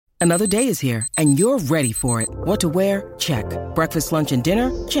Another day is here, and you're ready for it. What to wear? Check. Breakfast, lunch, and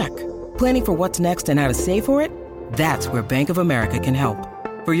dinner? Check. Planning for what's next and how to save for it? That's where Bank of America can help.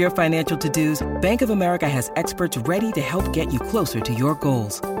 For your financial to-dos, Bank of America has experts ready to help get you closer to your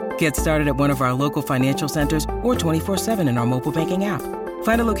goals. Get started at one of our local financial centers or 24/7 in our mobile banking app.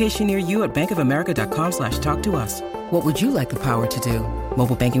 Find a location near you at bankofamerica.com/talktous. What would you like the power to do?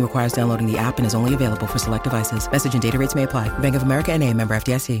 Mobile banking requires downloading the app and is only available for select devices. Message and data rates may apply. Bank of America N.A., member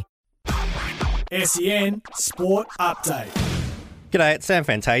FDIC. SEN Sport Update. G'day, it's Sam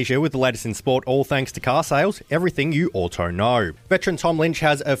Fantasia with the latest in sport, all thanks to car sales, everything you auto know. Veteran Tom Lynch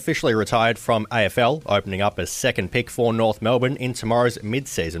has officially retired from AFL, opening up a second pick for North Melbourne in tomorrow's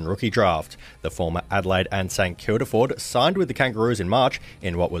mid-season rookie draft. The former Adelaide and St Kilda forward signed with the Kangaroos in March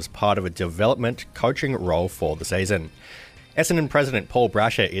in what was part of a development coaching role for the season. Essendon President Paul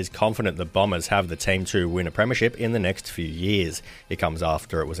Brasher is confident the Bombers have the team to win a premiership in the next few years. It comes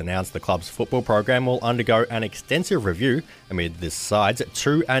after it was announced the club's football program will undergo an extensive review amid this side's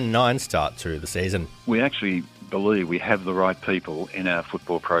 2-9 start to the season. We actually believe we have the right people in our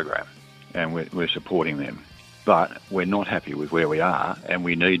football program and we're supporting them. But we're not happy with where we are and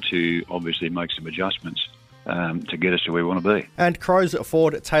we need to obviously make some adjustments to get us to where we want to be. And Crows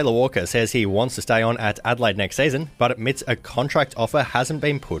forward Taylor Walker says he wants to stay on at Adelaide next season, but admits a contract offer hasn't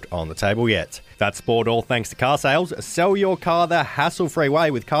been put on the table yet. That's sport, all thanks to car sales. Sell your car the hassle-free way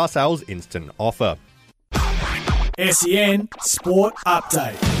with car sales instant offer. SEN Sport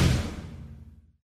Update.